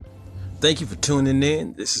Thank you for tuning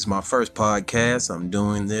in. This is my first podcast. I'm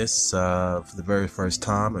doing this for the very first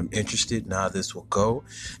time. I'm interested in how this will go.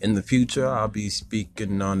 In the future, I'll be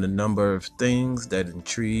speaking on a number of things that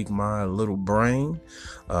intrigue my little brain.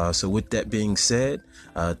 So with that being said,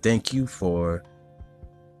 thank you for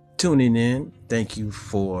tuning in. Thank you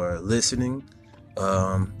for listening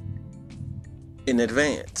in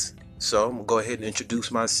advance. So I'm going to go ahead and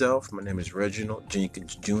introduce myself. My name is Reginald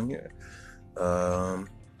Jenkins Jr.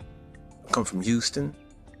 I come from Houston,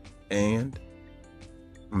 and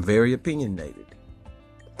I'm very opinionated.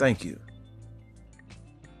 Thank you.